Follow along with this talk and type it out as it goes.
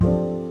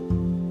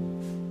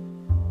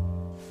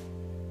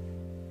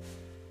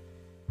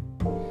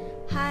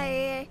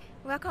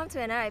Welcome to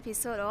another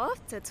episode of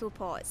The Two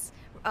Pods.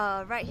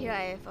 Right here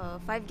I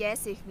have 5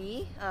 guests with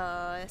me.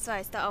 So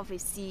I start off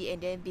with C, and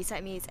then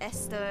beside me is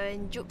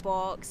Aston,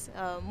 Jukebox,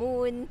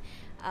 Moon,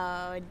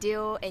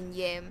 Dale, and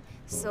Yam.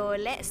 So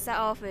let's start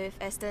off with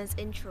Aston's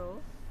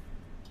intro.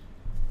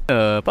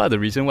 Part of the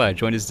reason why I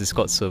joined this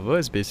Discord server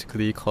is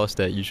basically because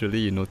that usually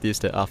you notice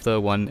that after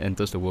one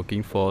enters the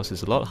working force,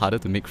 it's a lot harder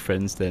to make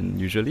friends than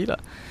usually lah.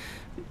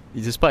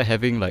 Despite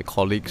having like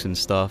colleagues and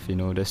stuff,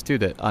 there's still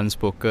that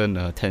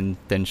unspoken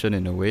tension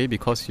in a way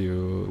because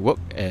you work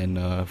and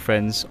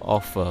friends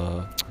off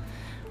work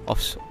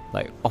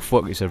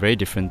is a very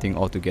different thing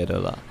altogether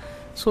lah.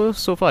 So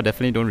far I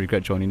definitely don't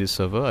regret joining this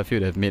server. I feel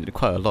that I've made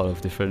quite a lot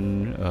of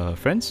different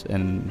friends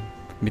and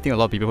meeting a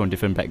lot of people from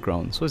different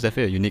backgrounds. So it's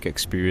definitely a unique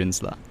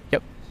experience lah.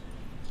 Yep.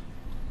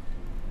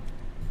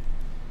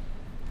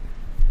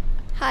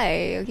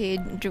 Hi, okay,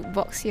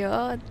 Jukebox here.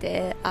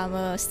 I'm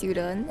a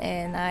student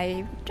and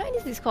I joined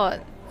this Discord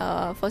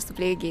first to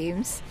play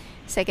games.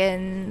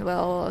 Second,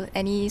 well,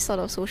 any sort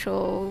of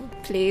social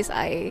place,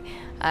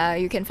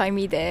 you can find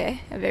me there.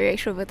 A very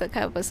extroverted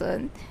kind of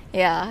person.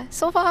 Yeah,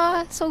 so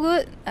far so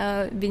good.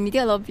 Been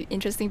meeting a lot of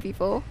interesting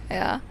people.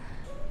 Yeah,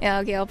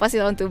 okay, I'll pass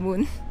it on to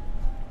Moon.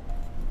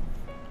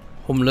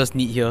 Homeless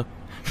need here.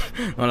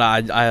 No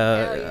lah,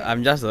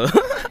 I'm just a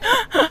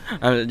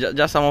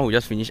just someone who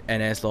just finished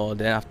NS lor.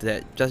 Then after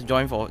that, just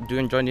join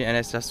the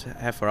NS, just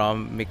have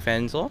around, make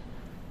friends lor.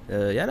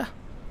 Yeah lah.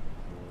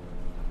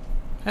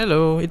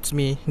 Hello, it's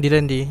me,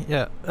 Dylan D.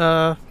 Yeah,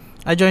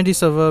 I joined this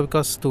server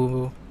because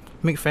to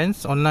make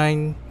friends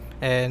online,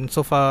 and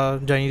so far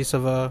joining this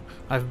server,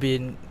 I've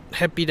been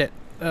happy that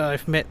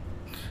I've met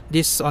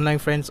these online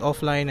friends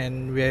offline,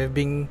 and we have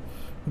been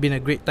a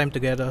great time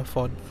together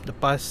for the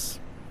past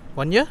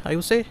 1 year, I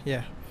would say.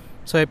 Yeah,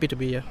 so happy to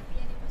be here.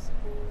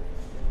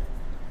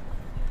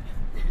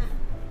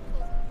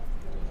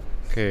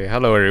 Okay,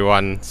 hello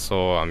everyone.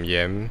 So I'm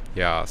Yam.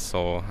 Yeah,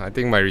 so I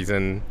think my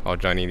reason of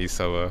joining this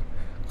server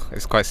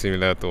is quite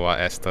similar to what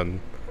Aston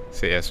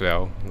said as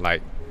well.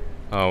 Like,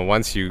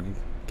 once you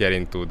get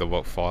into the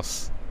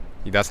workforce,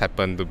 it does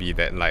happen to be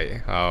that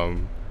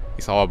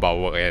it's all about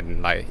work,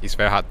 and like it's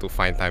very hard to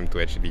find time to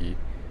actually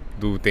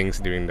do things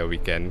during the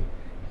weekend.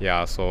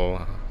 Yeah,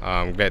 so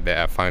I'm glad that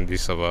I found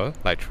this server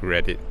like through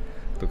Reddit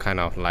to kind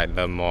of like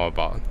learn more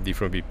about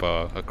different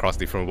people across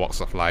different walks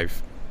of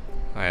life,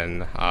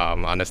 and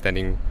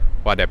understanding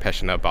what they're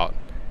passionate about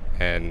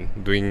and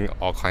doing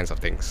all kinds of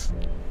things.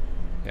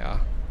 Yeah.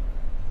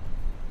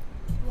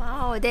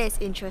 Wow, that is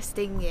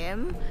interesting,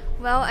 Yam.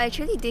 Well, I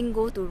actually didn't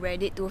go to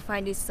Reddit to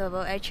find this server.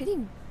 I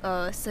actually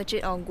searched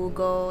it on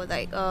Google,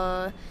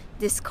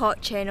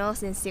 Discord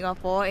channels in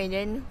Singapore, and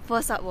then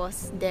first up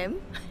was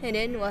them, and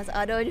then was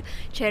other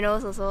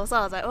channels also. So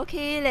I was like,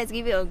 okay, let's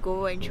give it a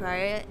go and try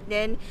it.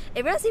 Then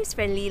everyone seems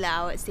friendly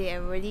lah, I would say. I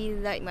really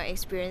like my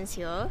experience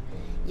here.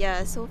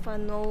 Yeah, so far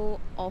no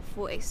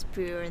awful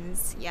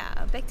experience.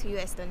 Yeah, back to you,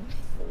 Aston.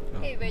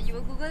 Hey, when you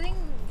were googling,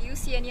 do you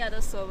see any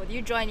other server? Do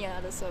you join any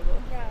other server?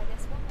 Yeah,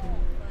 there's one more,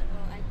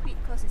 but I quit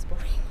because it's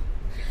boring.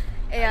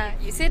 Yeah,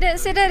 you say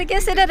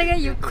that again.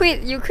 You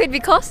quit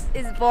because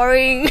it's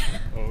boring.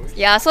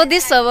 Yeah, so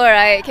this server,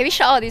 right? Can we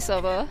shout out this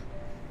server?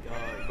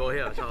 Go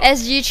here.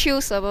 SG Chill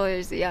server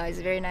is it's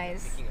very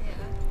nice.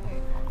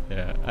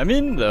 Yeah, I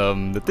mean,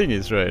 the thing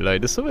is, right,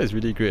 like the server is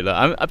really great.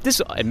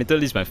 This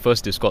admittedly is my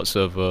first Discord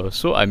server,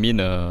 so I mean,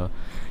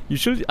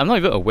 usually I'm not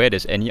even aware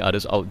there's any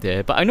others out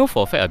there. But I know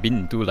for a fact I've been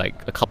into like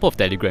a couple of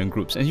Telegram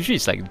groups, and usually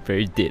it's like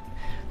very dead.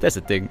 That's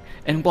the thing.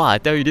 And wow, I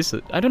tell you this,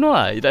 I don't know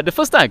like the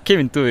first time I came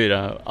into it,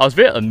 I was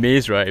very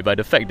amazed, right, by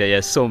the fact that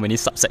there's so many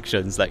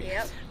subsections like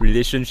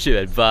relationship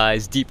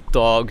advice, deep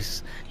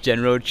talks,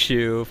 general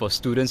chill for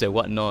students and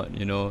whatnot,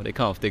 that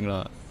kind of thing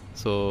lah.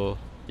 So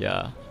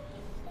yeah.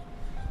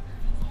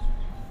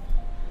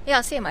 Yeah,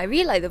 same. I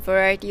really like the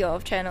variety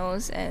of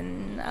channels,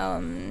 and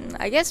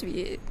I guess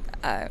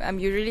I'm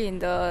usually in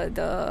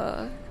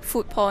the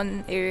food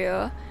porn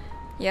area.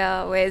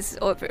 Yeah, where it's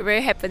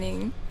very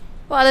happening.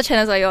 What other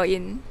channels are you all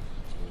in?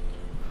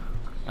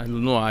 I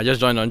don't know. I just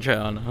joined on chat.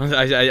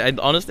 I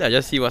honestly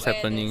just see what's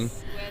happening.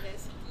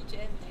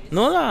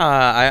 No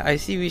lah, I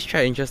see which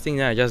chat interesting,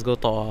 then I just go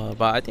talk.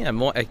 But I think I'm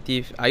more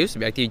active. I used to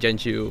be active Gen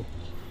Chill.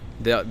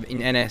 In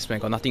NS when I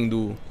got nothing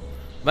to do.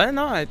 But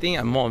now I think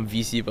I'm more a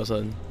VC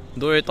person.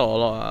 Don't really talk a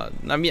lot.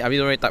 I mean don't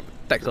really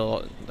text a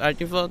lot. I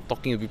prefer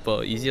talking to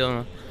people,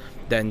 easier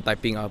than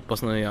typing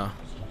personally.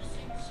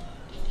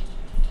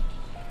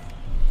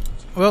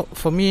 Well,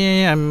 for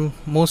me, I'm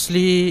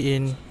mostly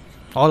in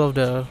all of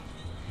the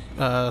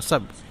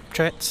sub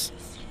threads,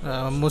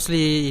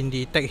 mostly in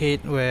the tech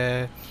hate,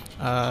 where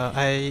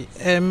I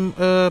am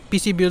a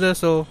PC builder,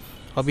 so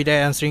I'll be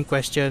there answering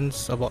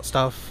questions about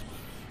stuff.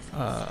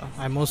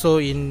 I'm also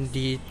in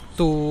the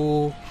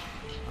two,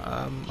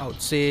 I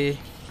would say,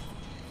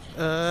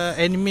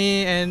 anime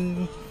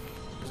and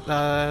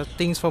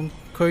things from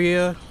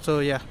Korea. So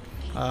yeah,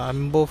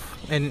 I'm both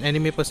an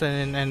anime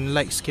person and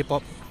likes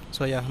K-pop.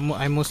 So yeah,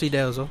 I'm mostly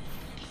there also.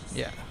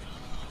 Yeah.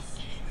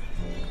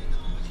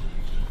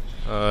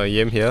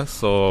 Yem here.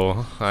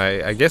 So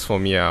I guess for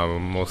me,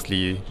 I'm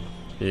mostly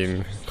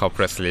in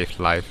corporate slave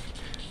life,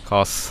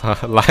 cause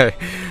like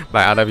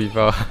other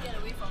people.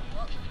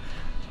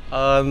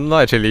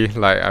 Not actually.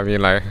 Like I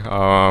mean, like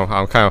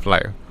I'm kind of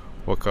like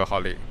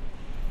workaholic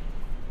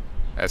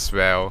as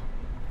well.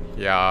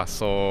 Yeah.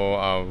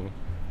 So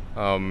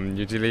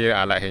usually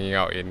I like hanging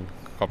out in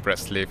corporate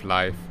slave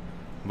life,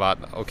 but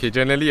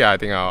occasionally I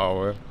think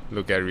I'll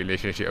look at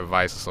relationship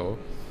advice also,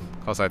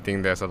 cause I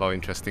think there's a lot of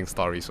interesting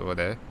stories over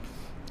there.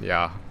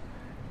 Yeah,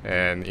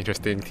 and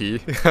interesting tea.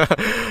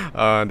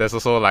 There's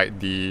also like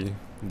the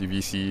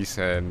VCs,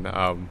 and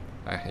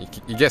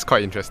it gets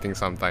quite interesting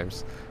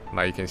sometimes.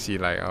 Like you can see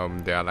like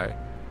there are like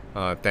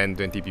 10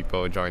 20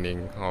 people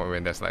joining, or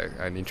when there's like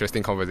an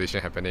interesting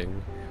conversation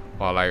happening,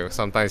 or like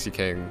sometimes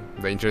the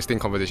interesting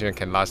conversation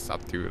can last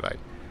up to like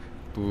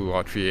 2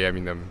 or 3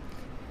 a.m.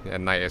 At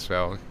night as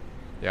well.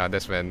 Yeah,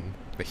 that's when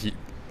the heat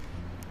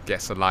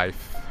gets alive.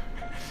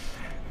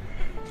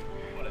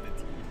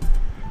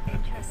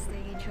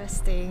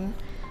 Interesting.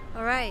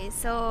 Alright,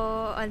 so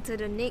on to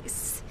the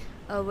next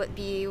would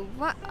be,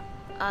 what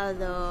are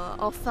the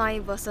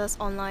offline versus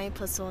online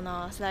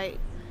personas? Like,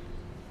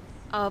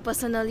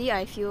 personally,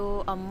 I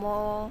feel I'm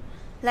more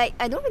like,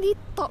 I don't really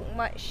talk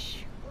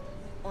much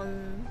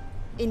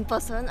in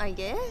person, I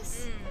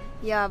guess.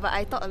 Yeah, but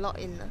I talk a lot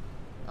in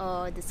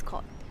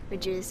Discord,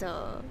 which is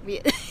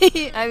weird.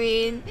 I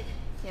mean,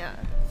 yeah.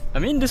 I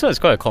mean, this one is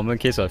quite a common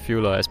case, I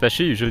feel,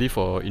 especially usually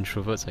for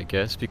introverts, I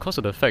guess, because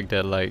of the fact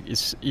that like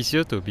it's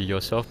easier to be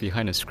yourself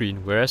behind a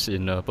screen, whereas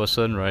in a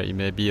person, right, it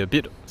may be a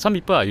bit. Some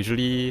people are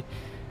usually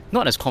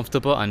not as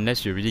comfortable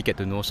unless you really get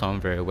to know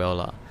someone very well,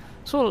 lah.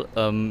 So,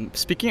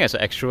 speaking as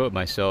an extrovert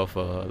myself,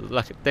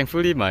 like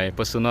thankfully my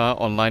persona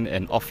online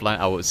and offline,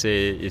 I would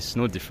say, is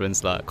no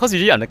difference, lah. Cause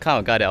usually I'm the kind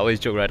of guy that always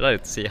joke, right? I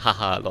like to say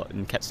haha a lot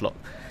in caps lock.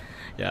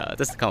 Yeah,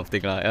 that's the kind of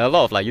thing, lah. And a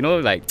lot of like,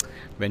 like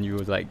when you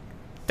like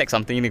text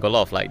something, they got a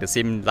lot of like the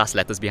same last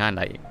letters behind,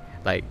 like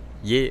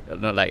yeah,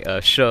 no, like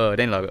sure,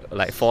 then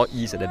like 4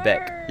 E's at the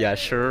back. Yeah,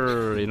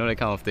 sure, that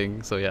kind of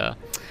thing. So yeah.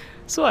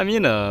 So I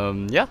mean,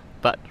 yeah.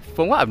 But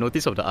from what I've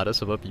noticed of the other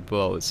server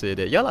people, I would say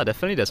that yeah,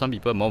 definitely there's some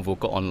people more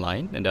vocal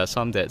online, and there are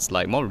some that's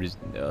like more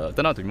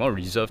turn out to be more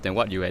reserved than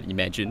what you had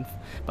imagined.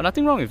 But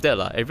nothing wrong with that,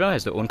 lah. Everyone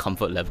has their own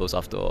comfort levels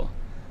after all.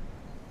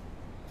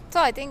 So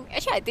I think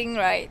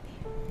right,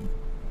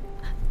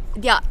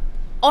 their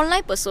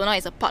online persona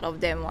is a part of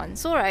them one.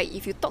 So right,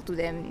 if you talk to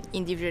them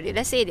individually,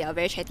 let's say they are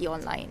very chatty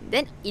online,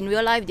 then in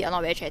real life they are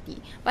not very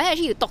chatty. But then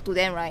actually you talk to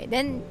them, right,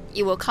 then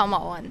it will come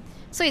out one.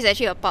 So it's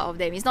actually a part of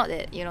them. It's not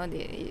that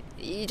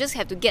you just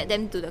have to get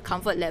them to the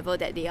comfort level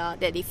that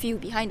they feel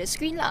behind the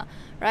screen, lah,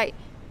 right?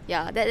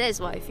 Yeah, that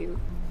is what I feel.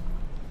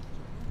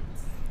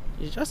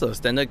 It's just a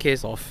standard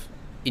case of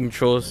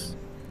intros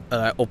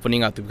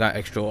opening up to become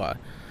extro.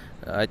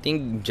 I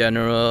think in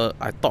general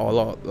I talk a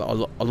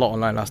lot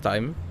online last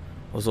time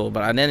also,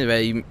 but then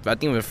I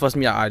think when we first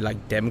meet I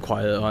like damn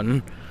quiet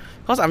one,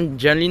 cause I'm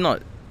generally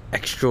not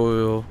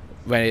extro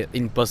when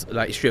in person,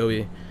 like straight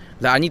away.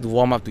 Like I need to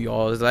warm up to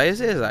yours.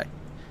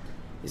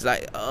 It's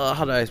like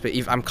how do I explain?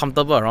 If I'm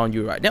comfortable around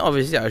you, right, then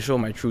obviously I show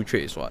my true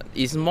traits.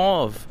 It's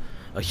more of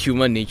a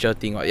human nature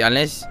thing. Yeah,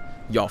 unless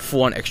you're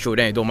full on extro,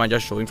 then you don't mind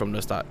just showing from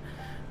the start.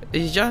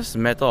 It's just a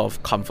matter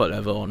of comfort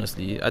level,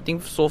 honestly. I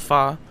think so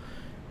far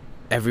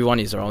everyone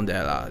is around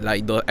there, lah.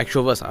 Like the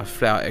extroverts are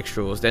flat out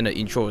extros, then the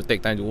intro will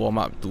take time to warm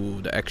up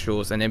to the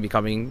extros, and then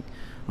becoming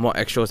more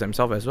extros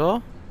themselves as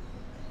well.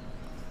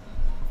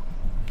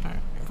 I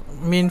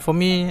mean, for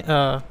me,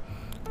 I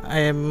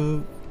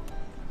am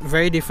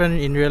very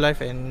different in real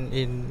life and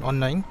in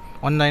online.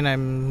 Online,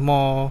 I'm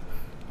more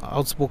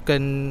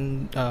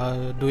outspoken,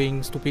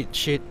 doing stupid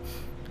shit,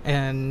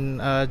 and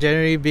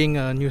generally being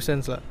a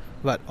nuisance, lah.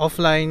 But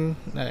offline,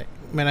 like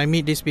when I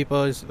meet these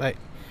people, it's like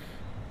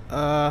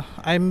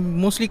I'm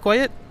mostly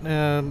quiet.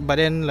 But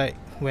then, like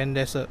when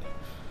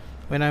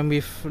I'm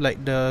with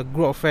like the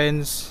group of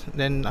friends,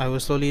 then I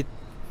will slowly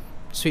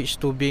switch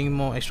to being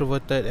more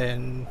extroverted,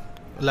 and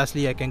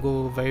lastly, I can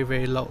go very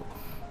very loud.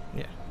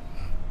 Yeah.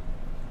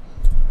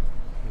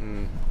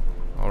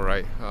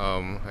 Alright,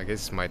 I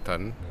guess it's my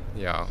turn.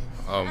 Yeah.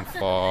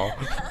 For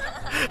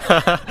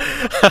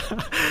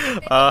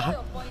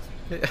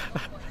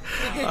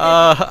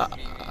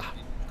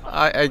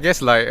I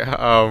guess like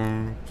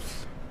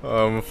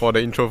for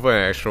the introvert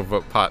and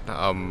extrovert part,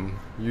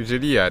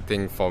 usually I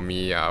think for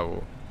me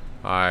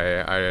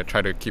I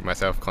try to keep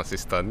myself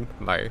consistent.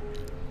 Like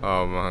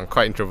I'm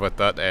quite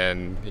introverted,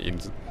 and in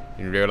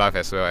real life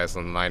as well as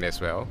online as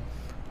well.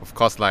 Of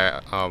course,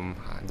 like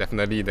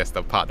definitely there's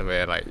the part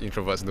where like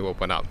introverts do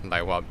open up,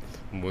 like what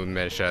Moon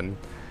mentioned.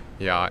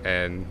 Yeah,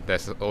 and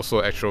there's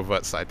also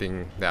extroverts, I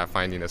think, that I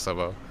find in the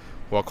server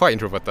who are quite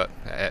introverted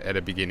at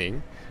the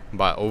beginning,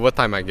 but over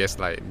time I guess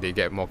like they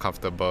get more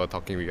comfortable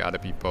talking with other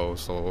people.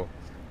 So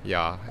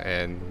yeah,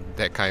 and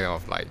that kind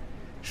of like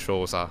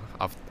shows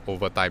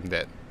over time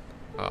that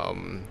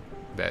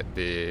that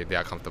they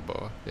are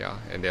comfortable. Yeah,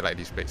 and they like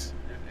this place.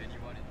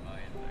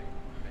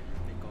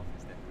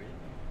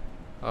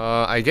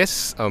 I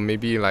guess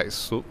maybe like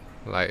Soup.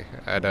 Like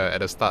at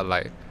the start,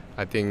 like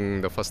I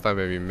think the first time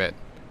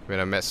when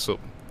I met Soup,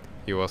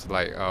 he was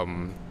like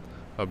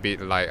a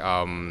bit like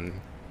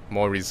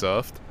more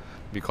reserved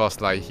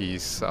because like he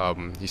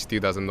still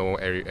doesn't know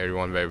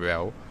everyone very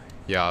well.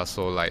 Yeah,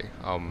 so like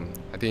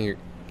I think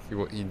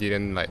he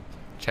didn't like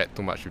chat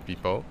too much with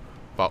people.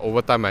 But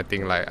over time, I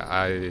think like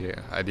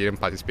I didn't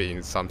participate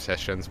in some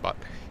sessions, but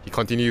he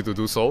continued to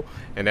do so.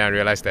 And then I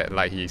realized that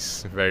like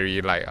he's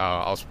very like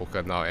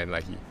outspoken now, and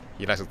like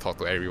he likes to talk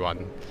to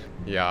everyone.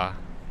 Yeah.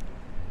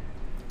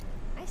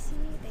 I see,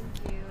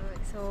 thank you.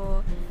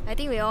 So I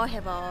think we all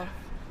have our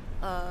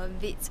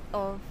bits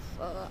of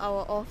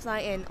our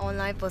offline and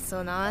online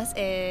personas,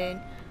 and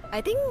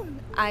I think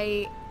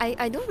I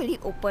don't really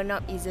open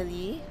up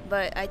easily,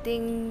 but I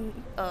think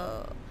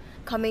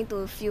coming to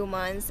a few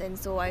months, and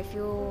so I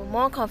feel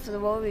more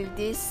comfortable with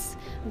this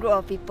group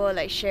of people,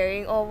 like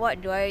sharing, oh,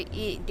 what do I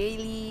eat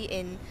daily,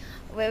 and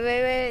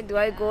where do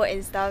I go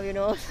and stuff, you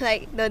know,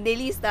 like the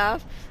daily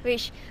stuff,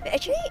 which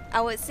actually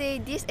I would say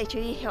this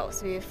actually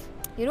helps with,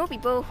 you know,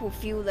 people who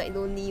feel like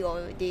lonely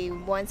or they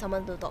want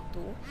someone to talk to.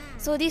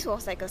 So this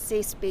was like a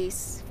safe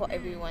space for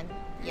everyone.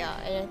 Yeah,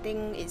 and I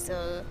think it's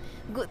a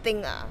good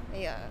thing.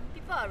 Yeah.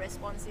 People are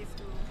responsive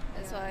too.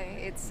 That's why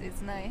it's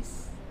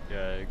nice. Yeah,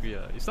 I agree.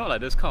 It's not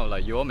like this kind of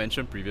like you all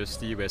mentioned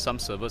previously where some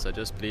servers are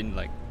just plain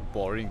like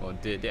boring or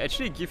dead. They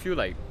actually give you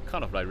like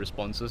kind of like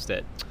responses that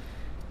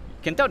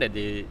you can tell that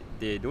they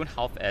don't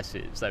half-ass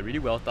it. It's like really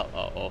well thought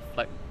out of.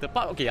 Like the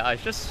part, okay, I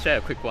just share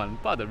a quick one.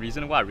 Part of the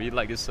reason why I really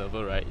like this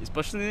server, right, is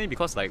personally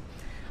because like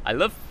I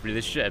love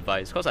relationship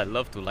advice because I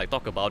love to like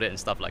talk about it and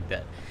stuff like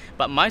that.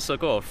 But my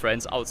circle of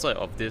friends outside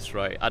of this,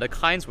 right, are the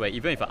kinds where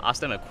even if I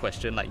ask them a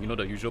question like, you know,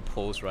 the usual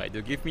polls, right,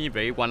 they'll give me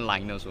very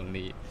one-liners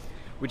only.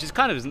 Which is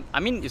kind of, I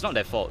mean, it's not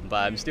their fault, but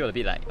I'm still a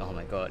bit like, oh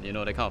my god, you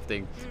know, that kind of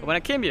thing. But when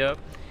I came here,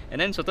 and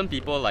then certain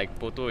people like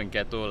Poto and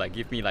Geto like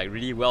give me like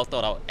really well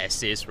thought out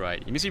essays,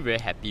 right, it makes me very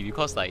happy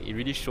because like it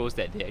really shows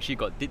that they actually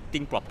did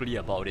think properly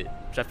about it,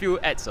 which I feel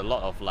adds a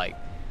lot of like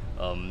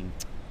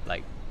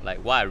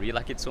why I really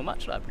like it so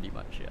much, pretty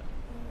much,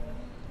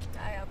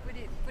 yeah.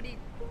 Put it,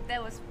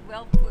 that was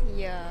well put.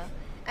 Yeah.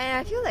 And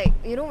I feel like,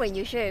 you know, when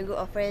you share a group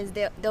of friends,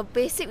 the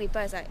basic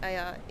reply is like,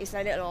 it's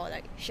like that or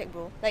like shag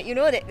bro. Like, you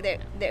know,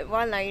 that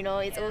one line, you know,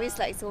 it's always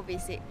like so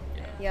basic.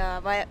 Yeah,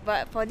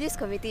 but for this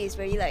committee, it's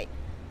really like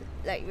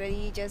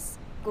really just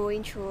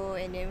going through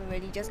and then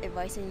really just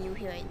advising you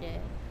here and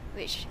there,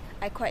 which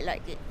I quite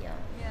liked it. Yeah.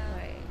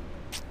 Right.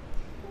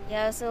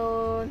 Yeah.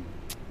 So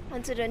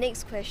on to the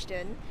next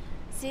question.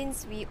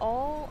 Since we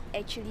all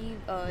actually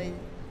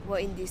were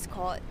in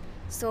Discord,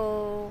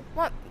 so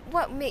what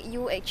made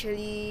you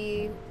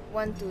actually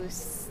want to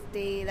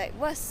stay? Like,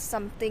 what's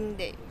something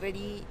that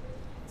really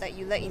like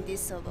you like in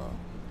this server?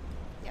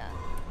 Yeah.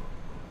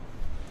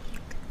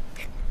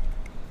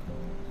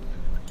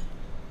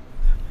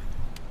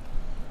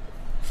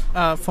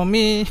 For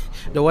me,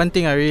 the one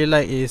thing I really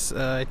like is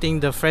I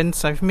think the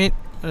friends I've made,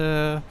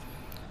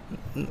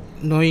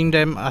 knowing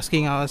them,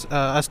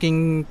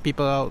 asking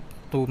people out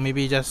to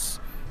maybe just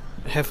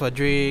have a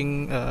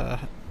drink,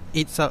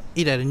 eat at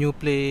a new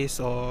place,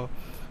 or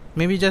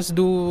maybe just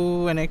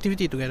do an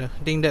activity together.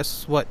 I think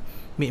that's what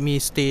made me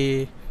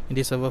stay in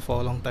this server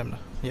for a long time.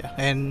 Yeah,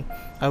 and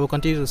I will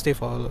continue to stay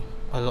for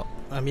a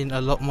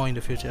lot more in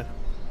the future.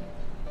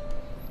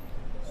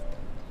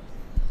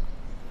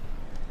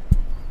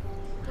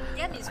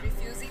 Yan is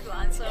refusing to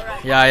answer,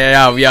 right?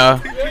 Yeah. We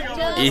are.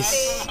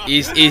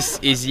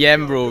 Is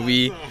Yam, bro.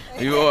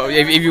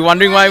 If you're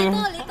wondering why.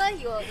 Later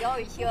you all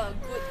will hear a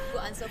good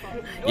answer from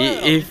him.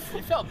 If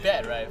It felt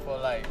bad, right, for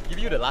like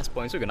giving you the last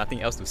point, so you got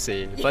nothing else to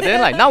say. But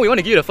then like now we want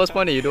to give you the first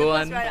point that you don't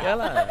want. Yeah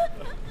lah.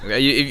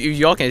 if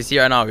y'all can see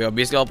right now, we are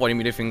basically all pointing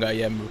middle finger at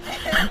Yam, bro.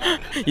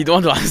 You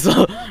don't want to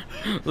answer.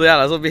 So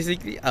yeah, so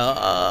basically,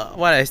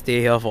 what I stay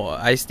here for,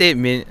 I stay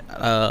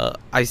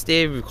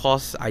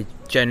because I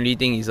generally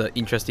think it's an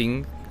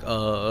interesting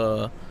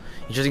server,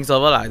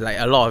 like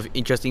a lot of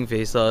interesting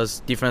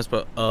faces, different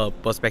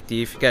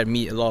perspective. You get to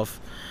meet a lot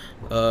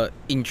of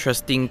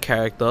interesting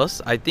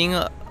characters. I think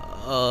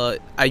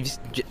I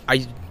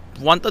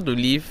wanted to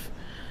leave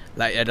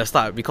like at the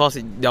start because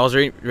there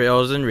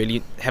wasn't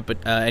really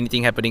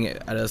anything happening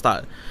at the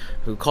start,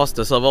 because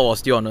the server was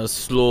still on a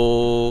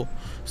slow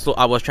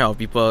upwards trend of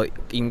people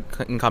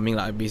incoming.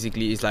 Like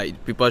basically, it's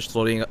like people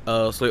slowly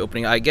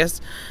opening. I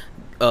guess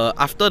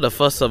after the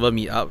first server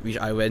meetup which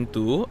I went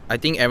to, I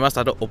think everyone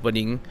started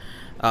opening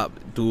up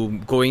to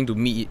going to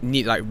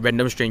meet like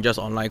random strangers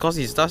online, because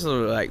it starts to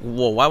like,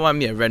 whoa, why would I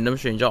meet a random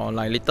stranger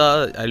online?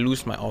 Later I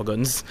lose my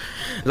organs.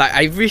 Like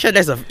I'm pretty sure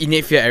that's an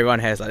innate fear everyone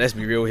has. Like, let's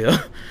be real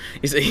here.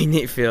 It's an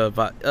innate fear.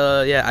 But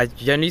yeah, I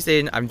generally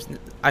say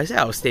I say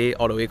I'll stay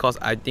all the way because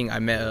I think I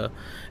met a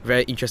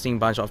very interesting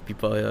bunch of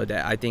people here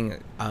that I think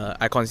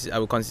I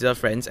will consider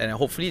friends, and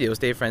hopefully they will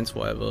stay friends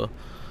forever.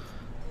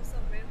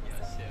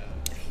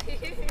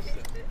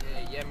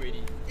 Yeah, I'm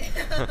ready.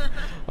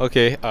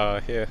 Okay.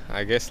 Here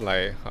I guess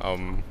like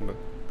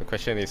the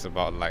question is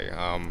about like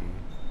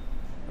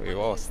wait,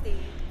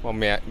 what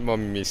made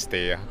me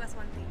stay? What's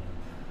one thing?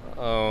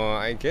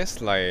 I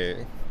guess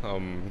like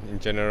in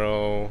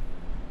general,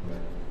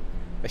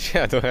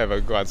 actually I don't have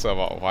a good answer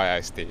about why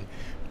I stay,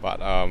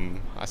 but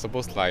I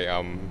suppose like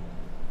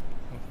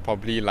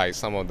probably like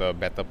some of the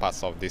better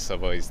parts of this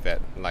server is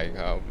that like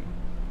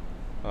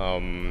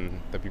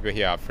the people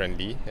here are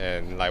friendly,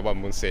 and like what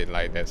Moon said,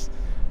 like there's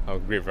a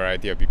great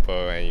variety of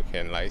people and you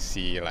can like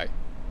see like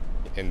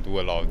and do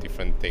a lot of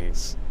different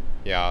things.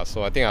 Yeah,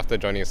 so I think after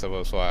joining the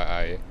server, so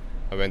I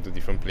went to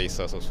different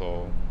places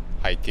also,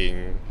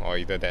 hiking or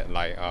either that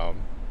like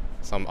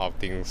some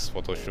outings,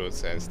 photo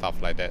shoots and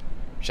stuff like that,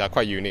 which are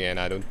quite unique, and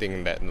I don't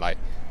think that like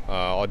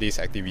all these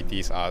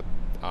activities are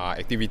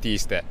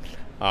activities that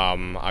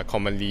are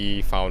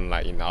commonly found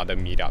like in other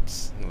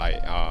meetups,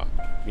 like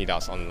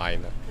meetups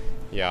online.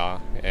 Yeah,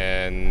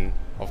 and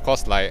of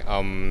course like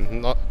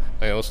not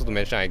and also to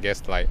mention, I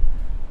guess like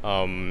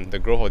the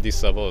growth of this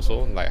server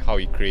also, like how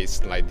it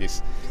creates like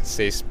this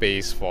safe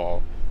space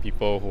for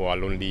people who are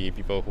lonely,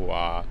 people who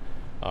are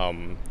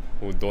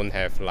who don't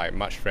have like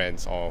much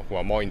friends or who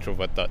are more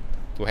introverted,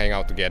 to hang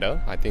out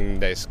together. I think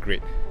that is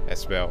great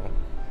as well.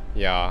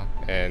 Yeah,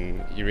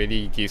 and it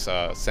really gives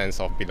a sense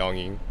of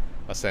belonging,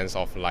 a sense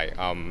of like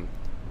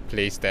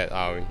place that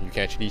you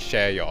can actually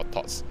share your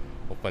thoughts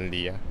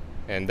openly.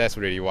 And that's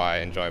really what I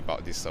enjoy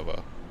about this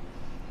server.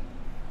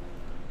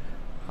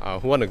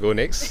 Who want to go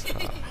next?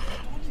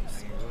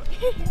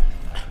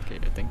 Okay,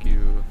 thank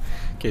you.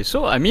 Okay,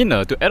 so I mean,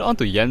 to add on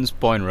to Yen's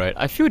point, right,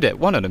 I feel that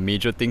one of the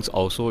major things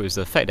also is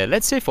the fact that,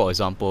 let's say for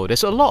example,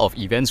 there's a lot of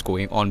events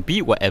going on, be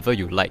it whatever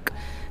you like.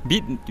 Be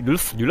it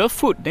you love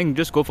food, then you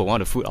just go for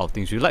one of the food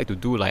outings. You like to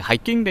do like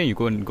hiking, then you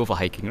go for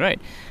hiking, right?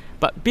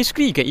 But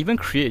basically you can even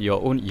create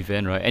your own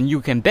event, right? And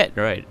you can bet,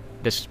 right,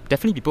 there's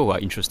definitely people who are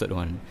interested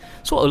one.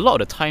 So a lot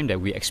of the time that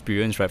we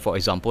experience, right, for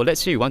example,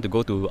 let's say you want to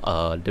go to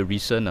the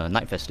recent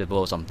night festival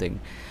or something,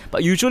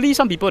 but usually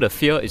some people, the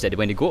fear is that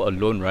when they go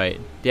alone, right,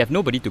 they have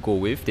nobody to go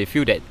with. They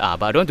feel that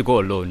but I don't want to go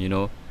alone, you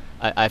know.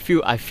 I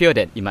fear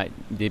that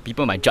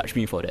people might judge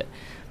me for that.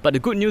 But the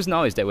good news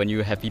now is that when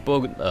you have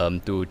people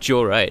to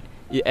chill, right,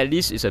 at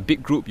least it's a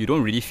big group. You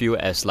don't really feel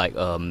as like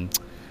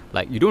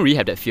you don't really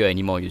have that fear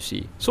anymore, you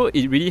see. So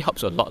it really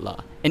helps a lot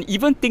lah. And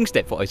even things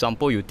that, for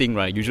example, you think,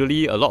 right,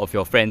 usually a lot of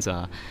your friends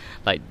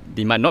like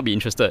they might not be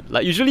interested.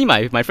 Like usually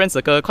my friend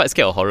circle quite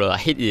scared of horror. I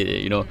hate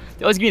it, you know.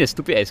 They always give me the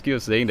stupid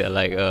excuse saying that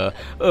like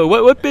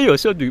why pay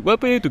yourself why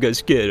pay you to get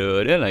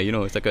scared? Then like, you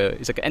know, it's like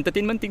an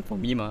entertainment thing for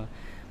me ma.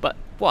 But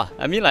wow,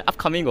 I mean like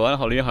upcoming got one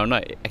Halloween Horror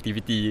Night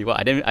activity. Wow,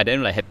 I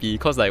damn like happy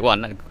because like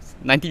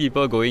 90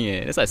 people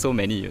going that's like so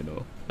many, you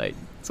know. Like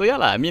so yeah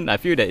lah, I mean I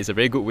feel that it's a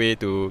very good way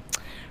to,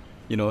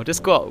 you know,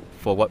 just go out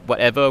for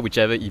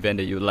whichever event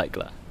that you like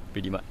lah,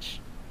 pretty much.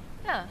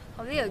 Yeah,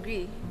 completely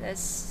agree.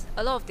 There's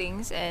a lot of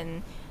things,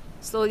 and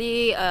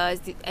slowly as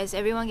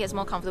everyone gets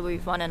more comfortable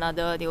with one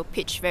another, they'll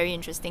pitch very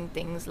interesting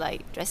things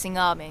like dressing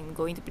up and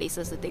going to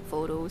places to take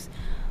photos.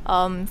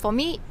 For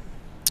me,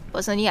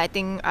 personally, I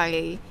think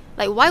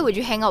why would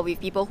you hang out with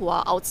people who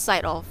are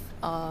outside of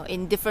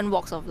in different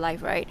walks of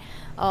life, right?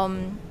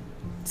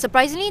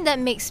 Surprisingly, that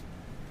makes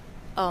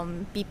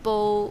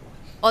people,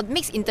 or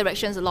makes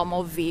interactions a lot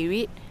more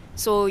varied,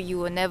 so you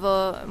will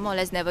more or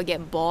less never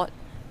get bored.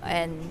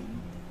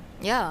 And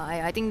yeah,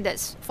 I think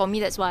that's, for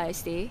me, that's why I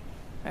stay,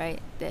 right?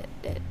 That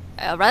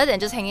rather than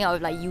just hanging out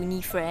with like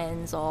uni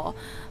friends or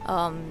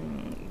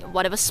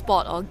whatever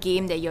sport or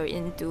game that you're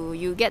into,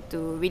 you get to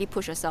really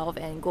push yourself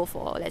and go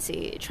for, let's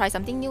say, try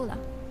something new lah.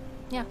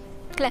 Yeah,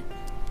 Claire.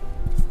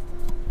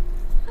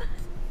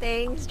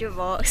 Thanks,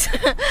 Jukebox.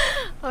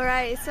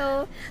 Alright,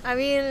 so I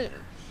mean,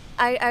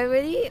 I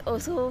really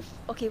also,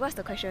 okay, what's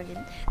the question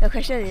again? The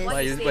question is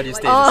Why do you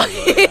stay?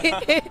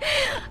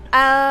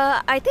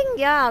 I think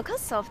yeah,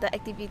 because of the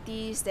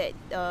activities that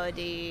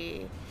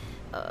they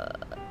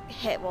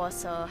had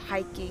was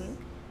hiking.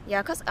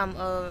 Yeah, because I'm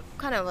a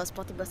kind of a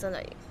sporty person,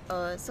 like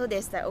so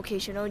there's like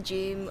occasional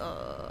gym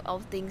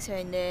outings here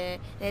and there.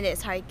 Then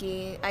there's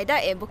hiking. I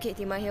died at Bukit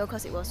Timah Hill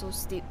because it was so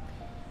steep.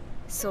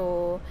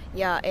 So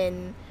yeah,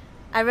 and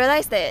I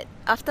realized that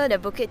after the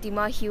Bukit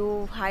Timah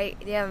Hill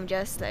hike, then I'm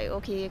just like,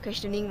 okay,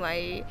 questioning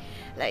my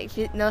like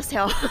fitness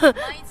health.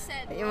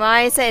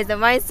 Mindset is the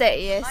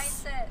mindset,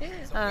 yes.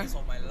 Mindset.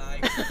 Of my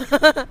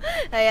life.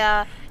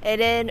 Yeah, and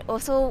then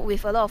also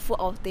with a lot of food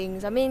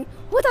outings. I mean,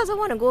 who doesn't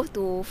want to go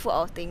to food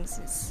outings?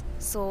 It's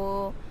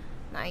so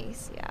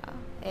nice, yeah.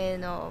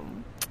 And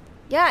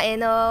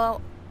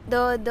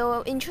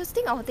the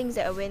interesting outings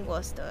that I went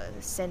was the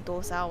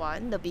Sentosa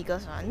one, the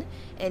biggest one,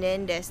 and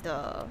then there's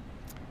the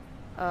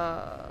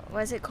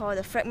what is it called?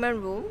 The Fragment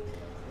Room.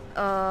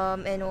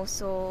 And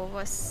also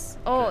That's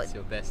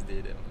your best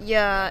day then.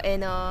 yeah,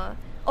 and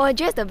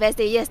just the best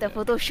day, yes, the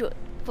photo shoot.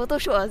 Photo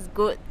shoot was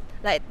good.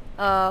 Like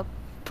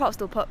props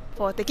to Pop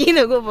for taking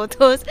the good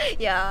photos.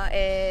 Yeah,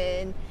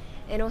 and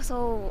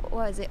also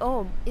what is it?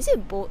 Oh, is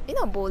it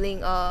bowling?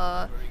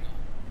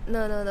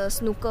 No,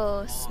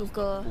 snooker.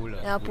 Pool.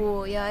 Yeah,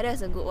 pool. Yeah,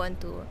 that's a good one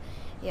too.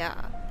 Yeah.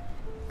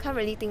 Can't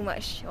really think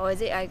much, or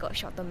is it I got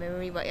short-term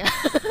memory? But yeah,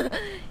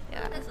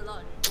 yeah. That's a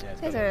lot.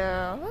 That's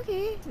a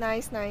okay,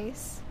 nice.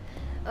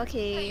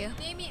 Okay. You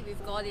name it,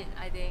 we've got it.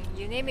 I think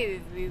you name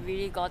it, we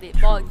really got it.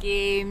 Board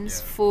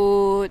games,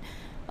 food.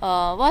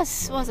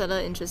 What's other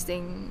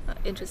interesting?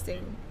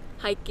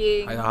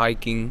 Hiking.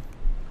 Hiking.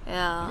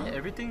 Yeah.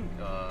 Everything,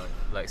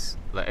 like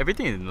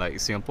everything in like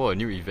Singapore, a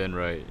new event,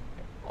 right?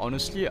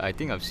 Honestly, I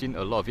think I've seen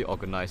a lot of it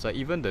organized. Like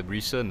even the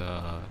recent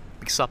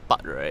Pixar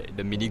Park, right?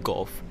 The mini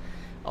golf,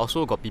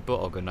 also got people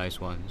organize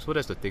one. So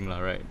that's the thing, lah,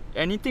 right?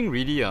 Anything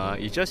really,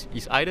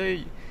 it's either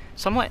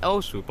someone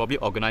else will probably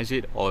organize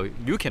it, or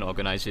you can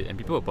organize it, and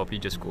people will probably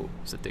just go.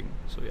 It's the thing.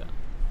 So yeah.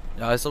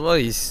 Yeah, server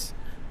is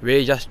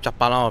really just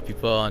chapalang of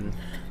people on.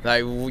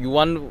 Like you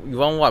want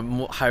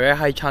what very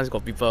high chance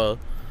got people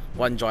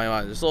want join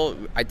one. So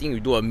I think we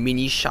do a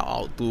mini shout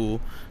out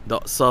to the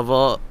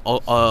server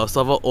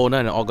server owner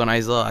and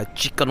organizer,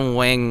 Chicken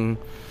Wang.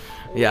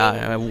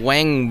 Yeah,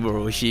 Wang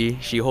bro, she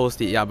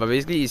hosts it. Yeah, but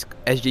basically it's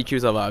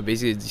SGQ server.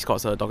 Basically it's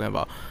Discord server talking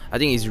about. I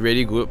think it's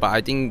really good, but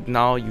I think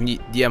now you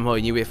need DM her.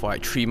 You need to wait for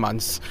like 3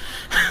 months.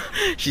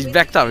 She's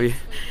backed up.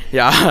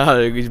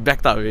 Yeah, she's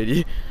backed up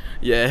already.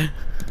 Yeah.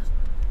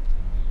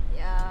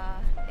 Yeah,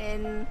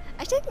 and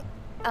I think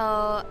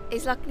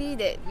it's lucky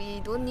that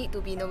we don't need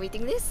to be in the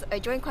waiting list. I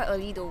joined quite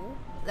early though.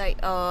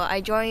 Like I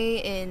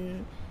joined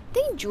in I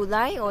think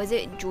July, or is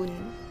it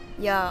June?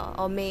 Yeah,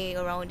 or May,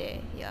 around there.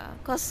 Yeah,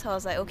 cause I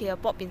was like, okay, I'll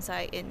pop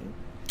inside and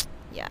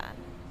yeah.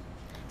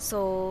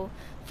 So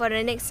for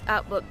the next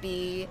up would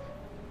be,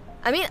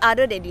 I mean,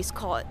 other than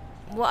Discord,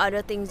 what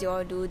other things you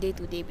all do day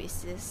to day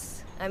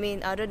basis? I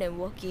mean, other than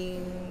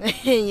working,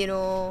 you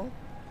know.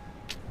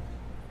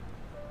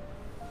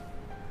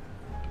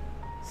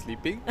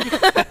 Sleeping?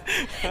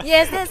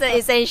 Yes, that's an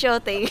essential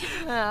thing.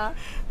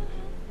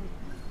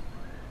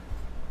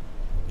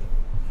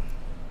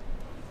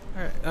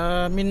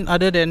 I mean,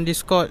 other than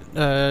Discord,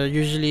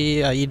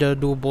 usually I either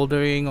do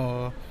bouldering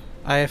or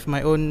I have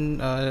my own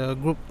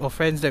group of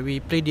friends that we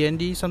play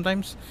D&D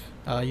sometimes,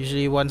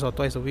 usually once or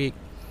twice a week.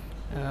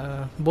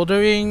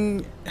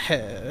 Bouldering,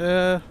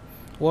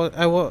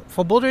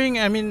 for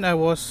bouldering, I mean, I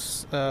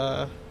was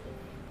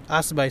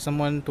asked by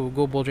someone to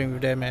go bouldering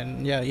with them,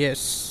 and yeah,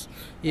 yes,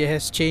 it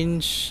has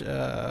changed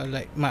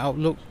like my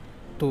outlook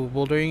to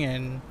bouldering,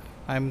 and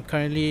I'm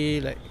currently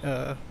like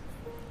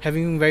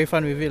having very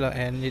fun with it,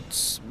 and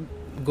it's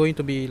going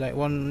to be like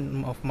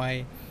one of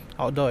my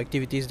outdoor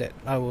activities that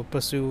I will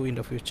pursue in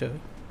the future.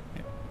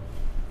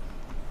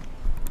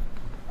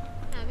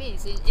 I mean,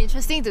 it's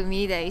interesting to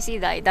me that you see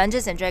like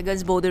Dungeons and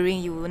Dragons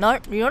bouldering, you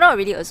not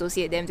really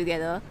associate them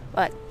together,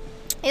 but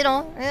you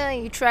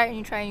try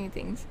new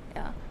things.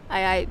 Yeah,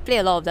 I play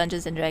a lot of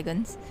Dungeons and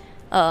Dragons,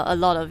 a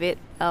lot of it.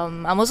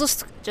 I'm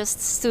also just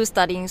still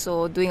studying,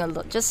 so doing a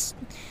lot, just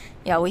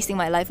wasting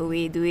my life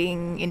away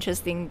doing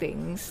interesting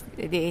things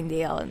day in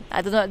day out.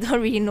 I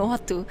don't really know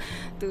what to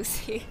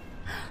say.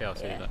 Okay, I'll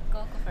say that.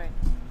 Go for it.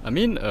 I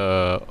mean,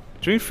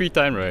 during free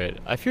time, right,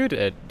 I feel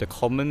that the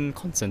common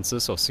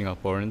consensus of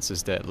Singaporeans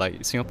is that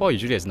like Singapore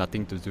usually has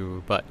nothing to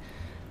do, but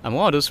I'm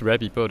one of those rare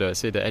people that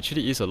say there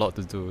actually is a lot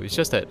to do. It's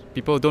just that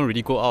people don't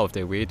really go out of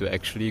their way to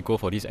actually go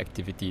for these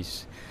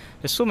activities.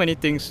 There's so many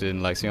things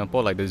in like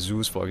Singapore, like the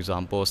zoos, for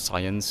example,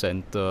 science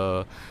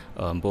center,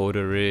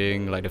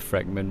 bouldering, like the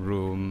fragment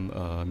room,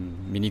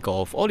 mini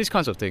golf, all these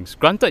kinds of things.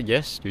 Granted,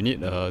 yes, you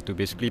need to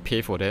basically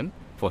pay for them,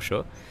 for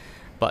sure.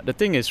 But the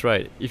thing is,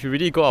 right, if you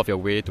really go out of your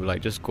way to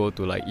like just go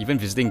to like even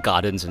visiting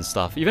gardens and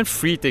stuff, even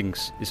free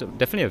things is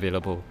definitely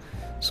available.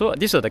 So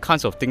these are the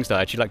kinds of things that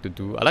I actually like to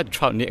do. I like to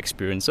try out new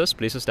experiences,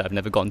 places that I've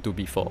never gone to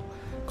before.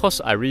 Cause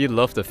I really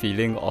love the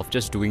feeling of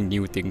just doing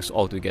new things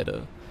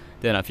altogether.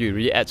 Then I feel it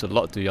really adds a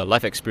lot to your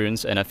life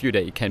experience, and I feel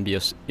that it can be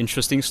an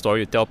interesting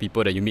story to tell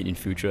people that you meet in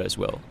future as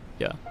well.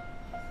 Yeah.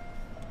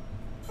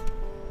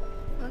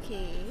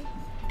 Okay.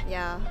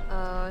 Yeah.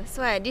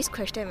 So I had this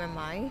question in my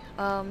mind.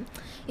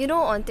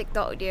 On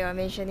TikTok they are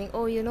mentioning,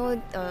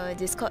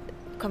 Discord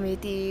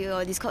community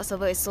or Discord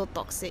server is so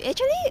toxic.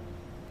 Actually,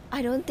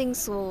 I don't think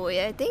so.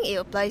 I think it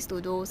applies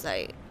to those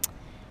like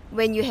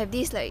when you have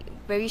this like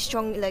very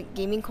strong like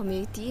gaming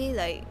community,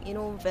 like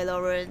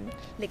Valorant,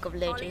 League of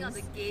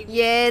Legends.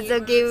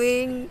 The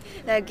gaming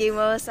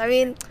gamers. I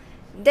mean,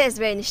 that's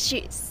when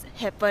shits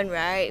happen,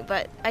 right?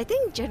 But I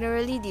think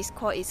generally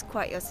Discord is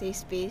quite a safe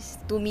space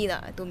to me,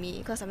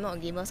 because I'm not a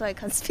gamer, so I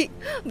can't speak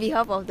on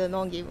behalf of the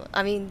non-gamer.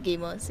 I mean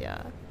gamers,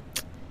 yeah.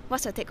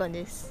 What's your take on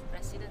this?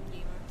 Resident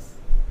gamers.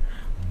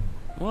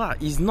 Well,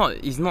 it's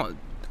not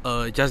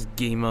just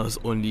gamers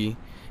only.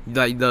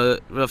 Like the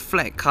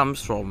flag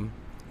comes from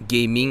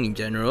gaming in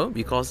general,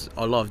 because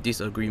a lot of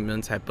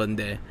disagreements happen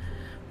there.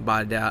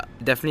 But there are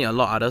definitely a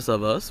lot of other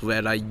servers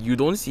where like you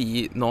don't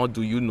see it nor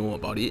do you know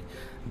about it,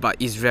 but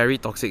it's very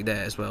toxic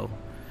there as well.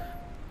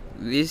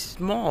 It's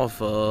more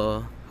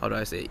of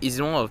it's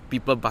more of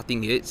people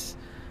butting heads,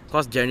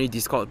 because generally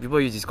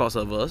people use Discord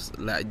servers,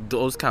 like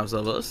those kind of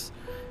servers,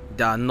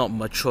 they are not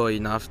mature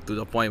enough to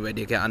the point where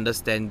they can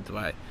understand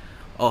like,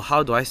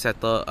 how do I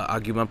settle an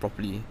argument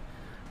properly.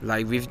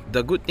 Like with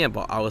the good thing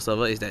about our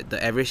server is that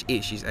the average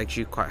age is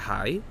actually quite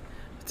high.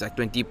 It's like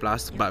 20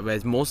 plus, but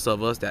whereas most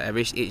servers, their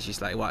average age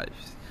is like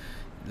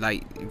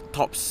like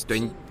tops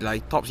 20,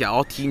 like tops, yeah,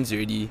 all teens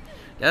already.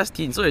 Yeah, that's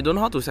teens, so they don't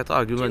know how to settle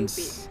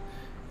arguments.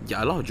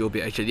 Yeah, a lot of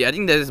jailbait actually. I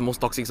think that is the most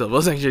toxic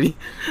servers actually.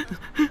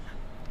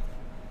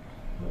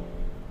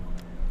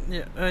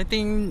 Yeah, I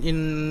think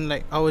in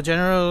like our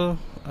general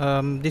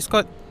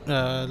Discord,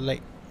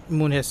 like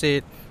Moon has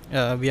said,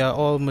 we are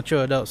all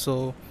mature adults,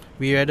 so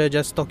we rather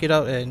just talk it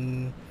out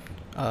and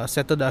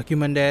settle the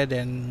argument there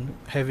than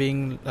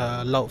having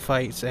loud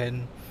fights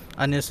and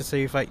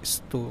unnecessary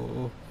fights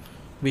to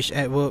which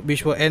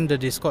will end the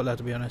Discord lah,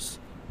 to be honest.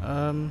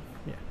 Yeah.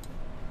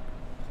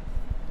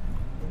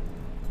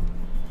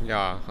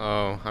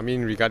 Yeah, I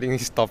mean, regarding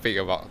this topic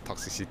about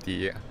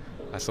toxicity,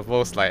 I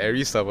suppose like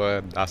every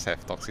server does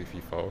have toxic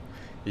people.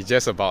 It's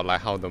just about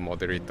like how the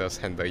moderators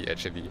handle it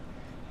actually.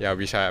 Yeah,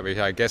 which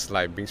I guess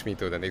like brings me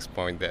to the next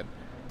point, that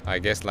I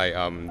guess like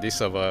this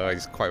server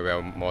is quite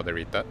well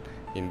moderated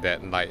in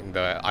that like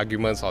the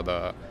arguments or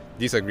the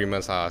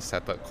disagreements are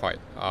settled quite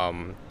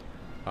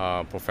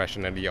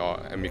professionally or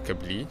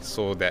amicably,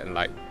 so that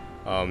like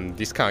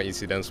these kind of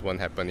incidents won't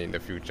happen in the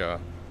future.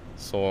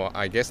 So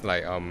I guess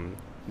like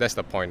that's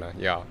the point.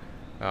 Yeah,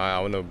 I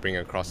want to bring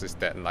across is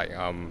that like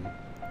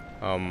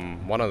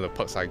one of the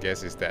perks I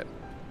guess is that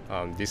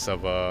this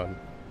server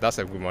does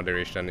have good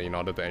moderation in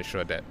order to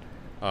ensure that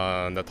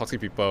the toxic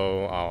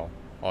people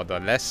or the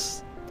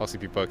less toxic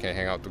people can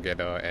hang out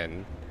together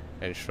and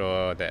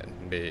ensure that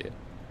they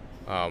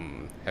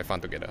have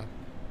fun together.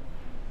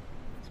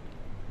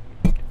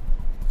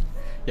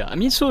 Yeah, I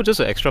mean, so just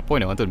an extra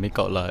point I wanted to make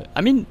out lah.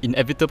 I mean,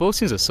 inevitable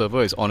since the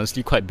server is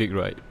honestly quite big,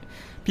 right?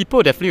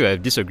 People definitely will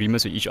have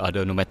disagreements with each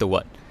other no matter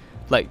what.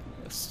 Like,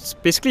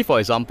 basically, for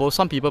example,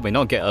 some people may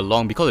not get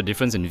along because of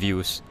difference in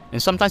views,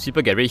 and sometimes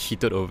people get very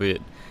heated over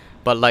it.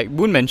 But like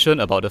Moon mentioned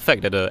about the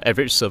fact that the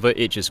average server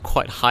age is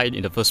quite high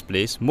in the first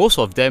place, most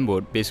of them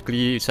would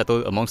basically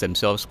settle amongst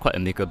themselves quite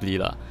amicably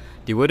lah.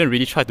 They wouldn't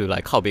really try to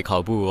like kao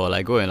bu or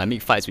like go and like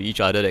make fights with each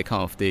other, that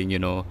kind of thing, you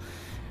know.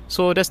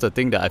 So that's the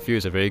thing that I feel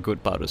is a very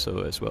good part of the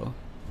server as well.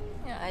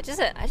 Yeah, I just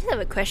have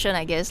a question,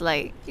 I guess.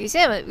 Like you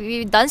said,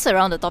 we dance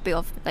around the topic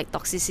of like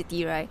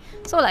toxicity, right?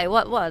 So like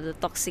what are the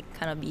toxic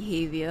kind of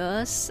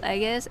behaviors, I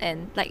guess,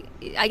 and like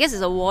I guess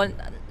it's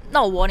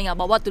not a warning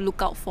about what to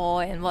look out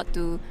for and what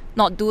to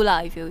not do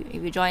lah if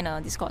you join a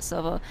Discord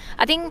server.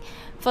 I think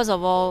first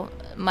of all,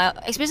 my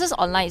experiences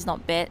online is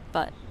not bad,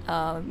 but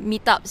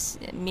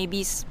meetups,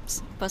 maybe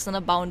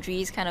personal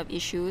boundaries kind of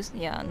issues.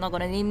 Yeah, I'm not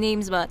gonna name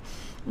names, but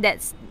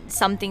that's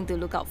something to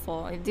look out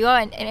for. If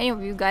any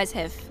of you guys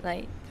have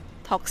like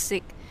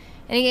toxic,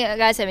 any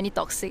guys have any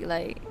toxic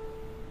like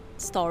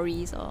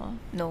stories or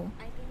no?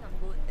 I think I'm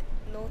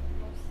good.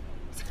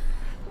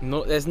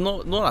 No, there's no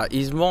lah.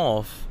 It's more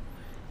of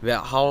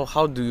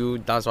how do you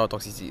dance around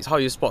toxicity? It's how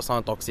you spot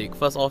someone toxic.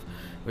 First off,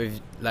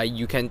 with like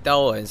you can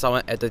tell when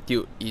someone's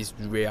attitude is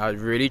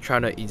really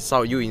trying to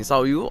insult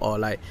you, or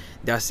like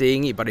they're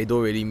saying it but they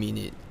don't really mean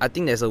it. I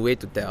think there's a way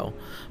to tell.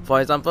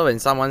 For example, when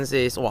someone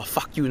says, "Oh,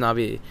 fuck you,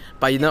 Nabe,"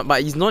 but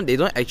it's not, they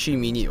don't actually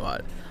mean it,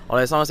 what? Or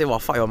like someone say, "Well,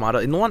 fuck your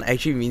mother." No one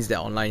actually means that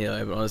online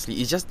here, honestly.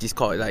 It's just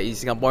Discord. Like in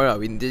Singapore,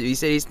 we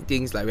say these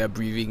things like we're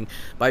breathing.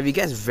 But if it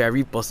gets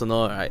very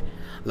personal, right?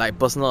 Like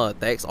personal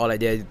attacks, or like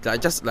they're like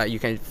just like you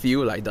can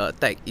feel like the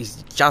attack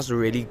is just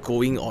really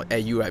going on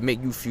at you, right?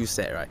 Make you feel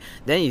sad, right?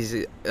 Then it's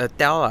a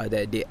tell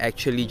that they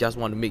actually just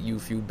want to make you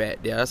feel bad.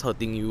 They're just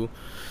hurting you.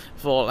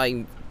 For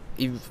like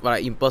if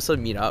like in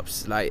person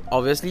meetups, like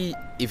obviously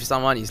if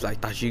someone is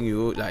like touching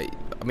you, like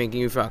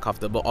making you feel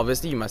uncomfortable,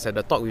 obviously you must have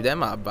the talk with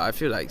them. But I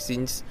feel like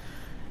since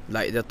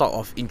like the talk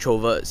of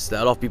introverts,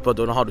 that a lot of people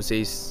don't know how to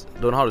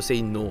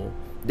say no.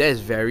 That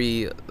is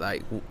very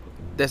like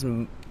that's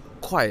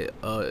quite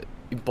a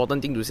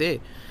important thing to say.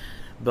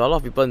 But a lot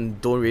of people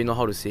don't really know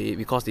how to say it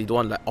because they don't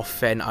want to like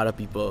offend other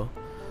people.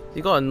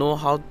 You gotta know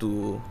how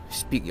to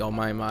speak your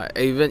mind,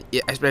 even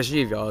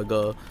especially if you're a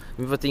girl.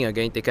 People think you're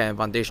getting taken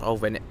advantage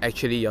of when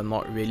actually you're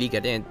not really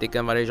getting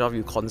taken advantage of.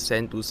 You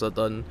consent to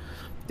certain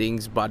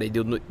things, but they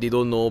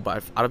don't know.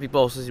 But other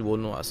people also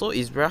won't know. So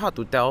it's very hard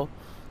to tell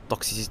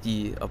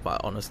toxicity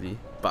apart, honestly.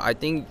 But I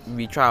think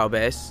we try our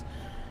best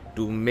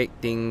to make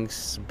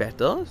things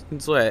better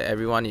so that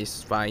everyone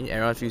is fine,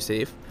 everyone feels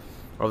safe.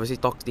 Obviously,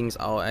 talk things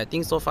out. I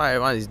think so far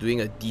everyone is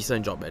doing a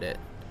decent job at it.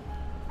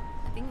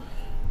 I think,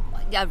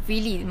 yeah,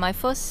 really,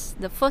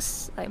 the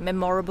first like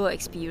memorable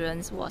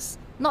experience was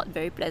not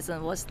very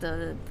pleasant. Was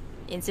the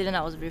incident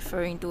I was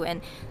referring to,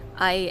 and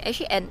I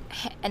actually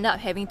ended up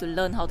having to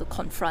learn how to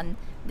confront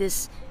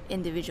this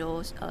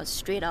individual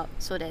straight up,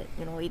 so that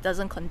it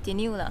doesn't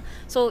continue lah.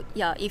 So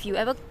yeah, if you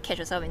ever catch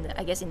yourself in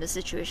the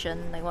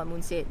situation like what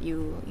Moon said,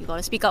 you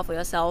gotta speak up for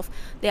yourself.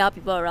 There are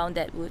people around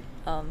that would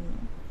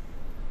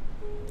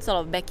sort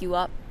of back you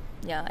up,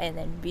 yeah, and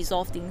then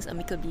resolve things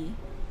amicably.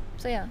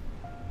 So yeah.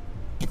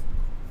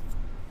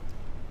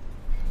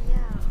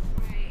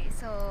 Right.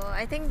 So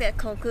I think that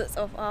concludes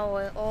of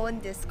our own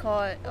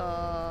Discord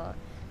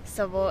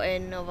server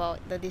and about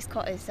the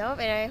Discord itself.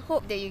 And I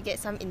hope that you get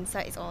some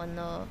insights on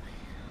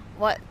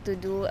what to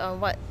do,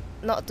 what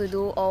not to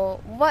do, or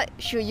what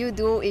should you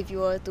do if you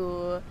were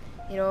to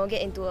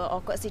get into an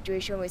awkward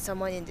situation with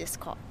someone in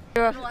Discord.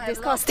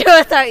 Discord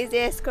stereotypes,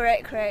 yes,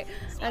 correct.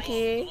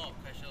 Okay.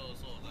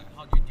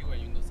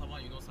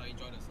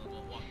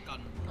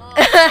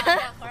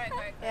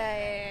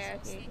 Yeah,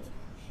 okay.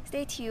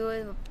 Stay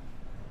tuned.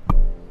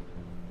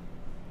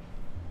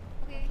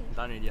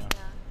 Done already.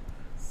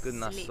 Good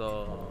enough. Sleep.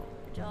 So.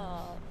 Good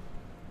job.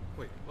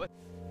 Wait, what?